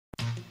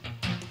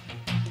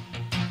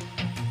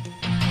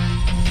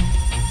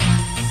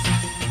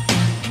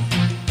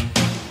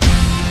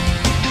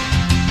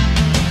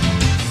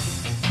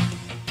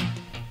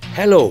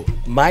Hello,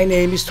 my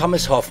name is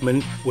Thomas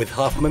Hoffmann with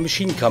Hoffmann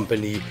Machine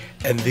Company,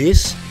 and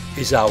this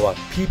is our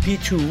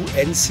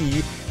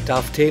PP2-NC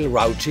dovetail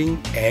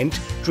routing and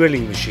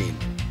drilling machine.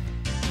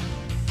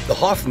 The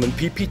Hoffmann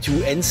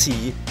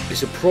PP2-NC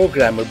is a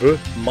programmable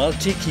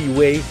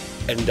multi-keyway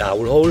and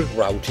dowel hole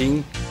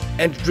routing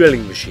and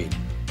drilling machine.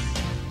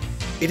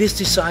 It is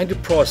designed to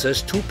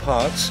process two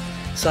parts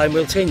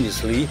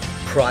simultaneously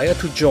prior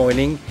to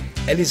joining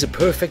and is a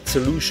perfect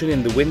solution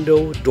in the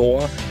window,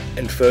 door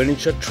and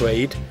furniture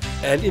trade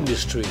and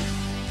industry.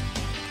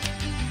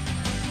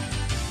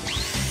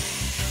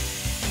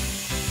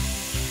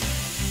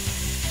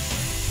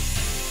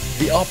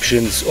 The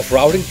options of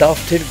routing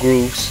dovetail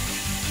grooves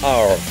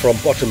are from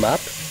bottom up,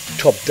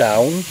 top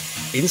down,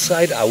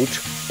 inside out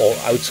or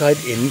outside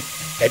in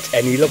at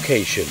any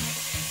location.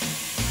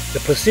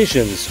 The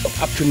positions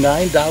of up to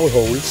 9 dowel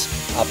holes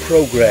are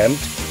programmed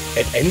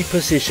at any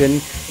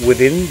position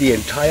within the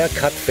entire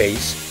cut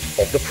face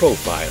of the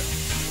profile.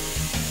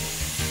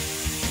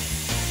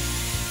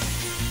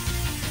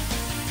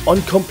 On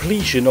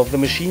completion of the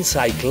machine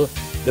cycle,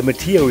 the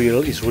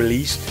material is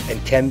released and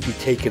can be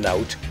taken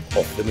out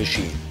of the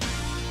machine.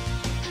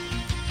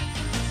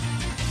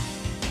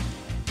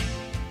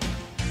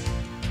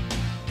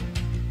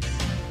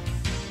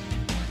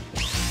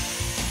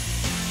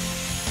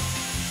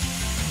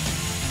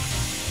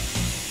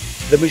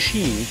 The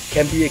machine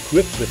can be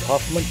equipped with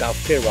Hoffmann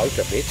dovetail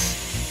router bits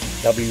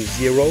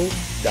W0,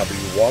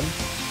 W1,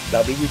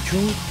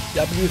 W2,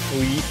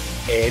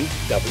 W3 and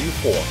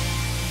W4.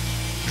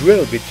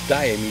 Drill bit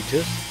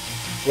diameters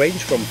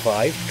range from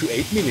 5 to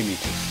 8 millimeters.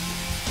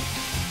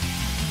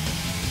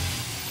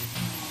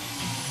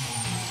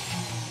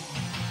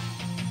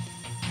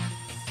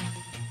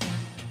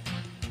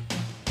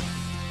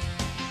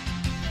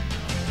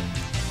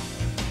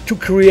 To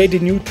create a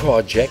new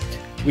project,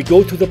 we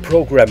go to the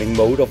programming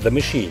mode of the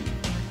machine.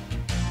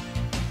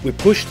 We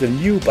push the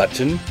New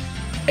button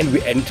and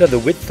we enter the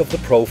width of the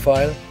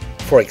profile,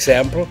 for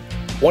example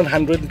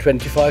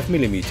 125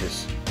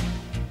 millimeters.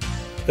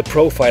 The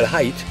profile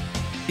height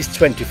is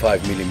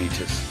 25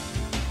 millimeters.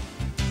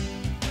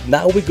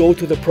 Now we go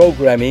to the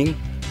programming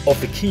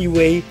of the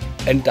keyway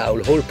and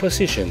dowel hole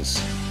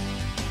positions.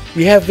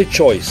 We have the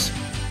choice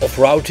of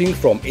routing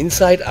from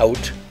inside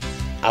out,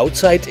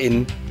 outside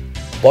in,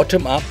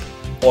 bottom up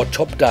or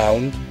top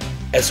down,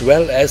 as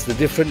well as the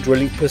different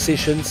drilling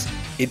positions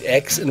in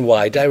X and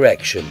Y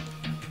direction.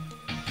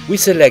 We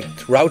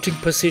select routing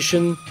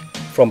position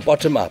from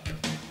bottom up.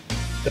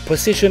 The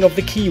position of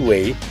the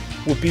keyway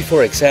would be,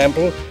 for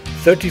example,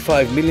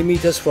 35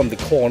 millimeters from the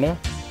corner,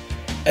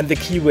 and the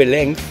keyway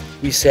length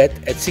we set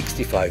at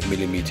 65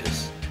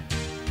 millimeters.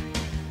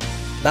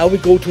 Now we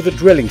go to the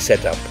drilling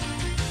setup.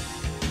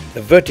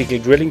 The vertical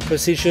drilling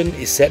position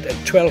is set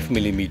at 12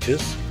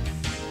 millimeters,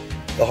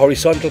 the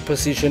horizontal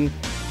position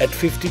at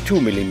 52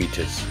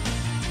 millimeters.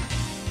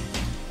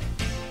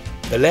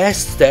 The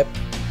last step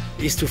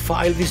is to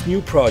file this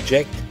new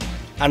project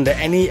under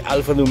any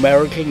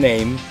alphanumerical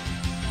name,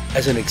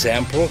 as an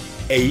example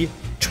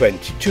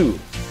A22.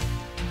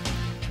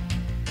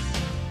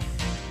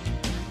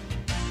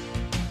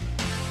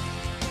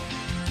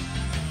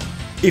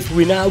 If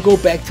we now go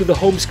back to the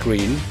home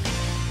screen,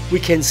 we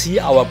can see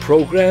our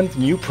programmed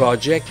new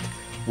project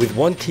with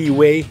one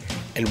keyway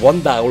and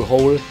one dowel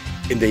hole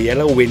in the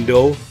yellow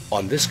window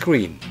on the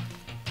screen.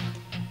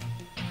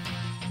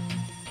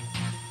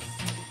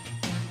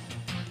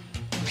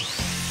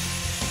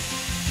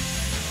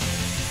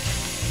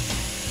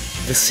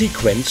 The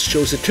sequence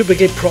shows a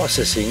typical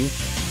processing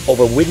of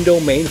a window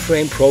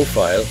mainframe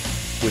profile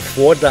with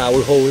 4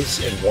 dowel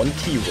holes and 1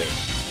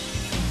 keyway.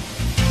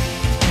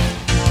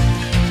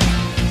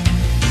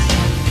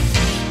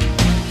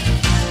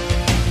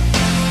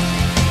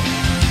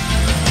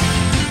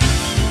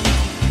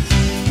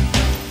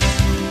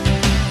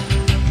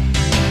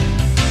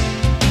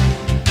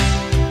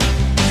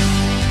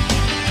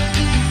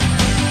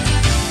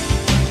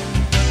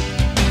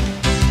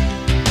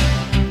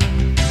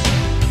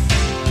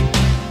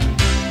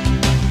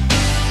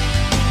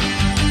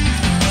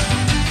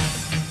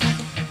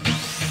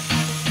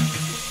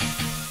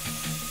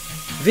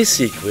 This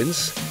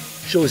sequence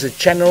shows a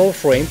general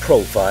frame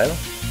profile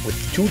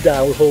with 2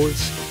 dowel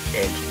holes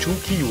and 2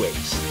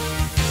 keyways.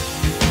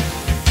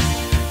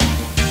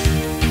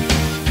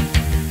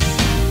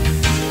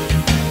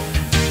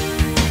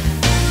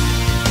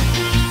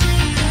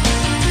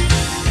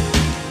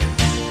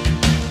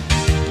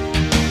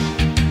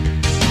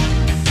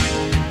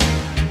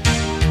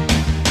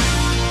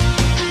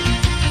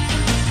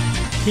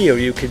 Here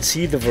you can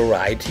see the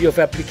variety of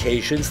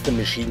applications the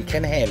machine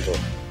can handle,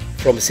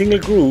 from single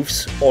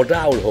grooves or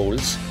dowel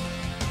holes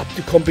up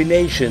to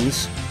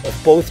combinations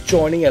of both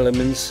joining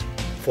elements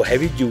for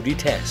heavy-duty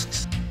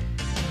tasks.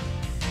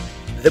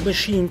 The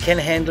machine can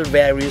handle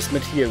various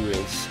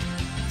materials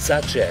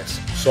such as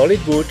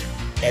solid wood,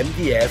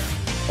 MDF,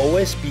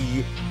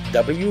 OSB,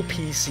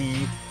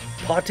 WPC,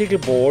 particle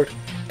board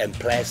and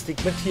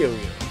plastic material.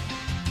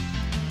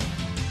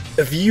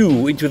 A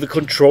view into the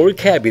control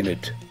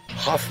cabinet.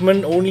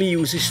 Hoffmann only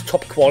uses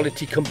top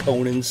quality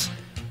components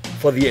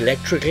for the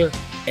electrical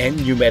and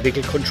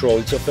pneumatical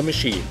controls of the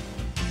machine.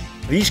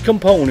 These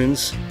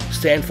components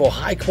stand for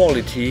high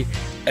quality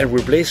and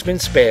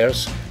replacement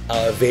spares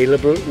are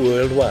available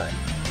worldwide.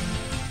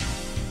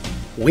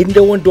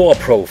 Window and door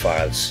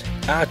profiles,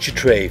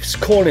 architraves,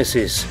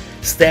 cornices,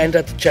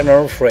 standard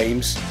general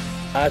frames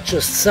are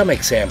just some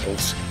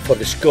examples for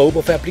the scope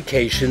of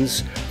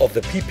applications of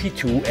the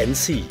PP2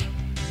 NC.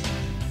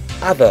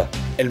 Other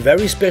and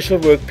very special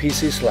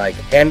workpieces like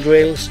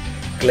handrails,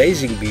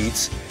 glazing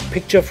beads,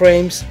 picture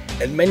frames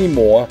and many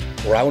more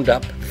round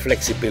up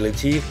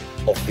flexibility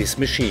of this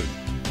machine.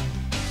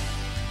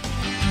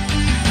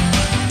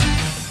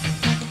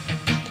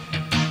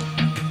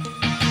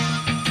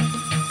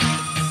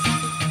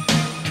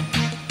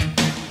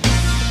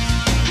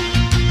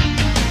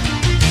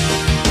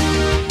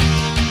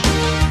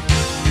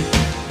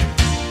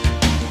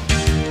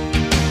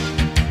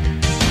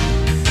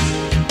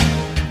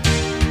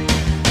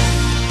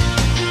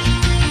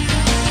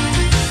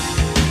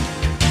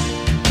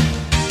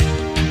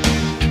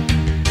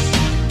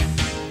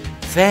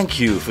 Thank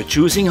you for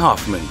choosing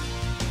Hoffmann.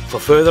 For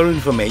further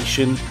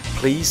information,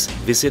 please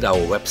visit our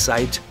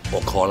website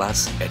or call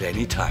us at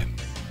any time.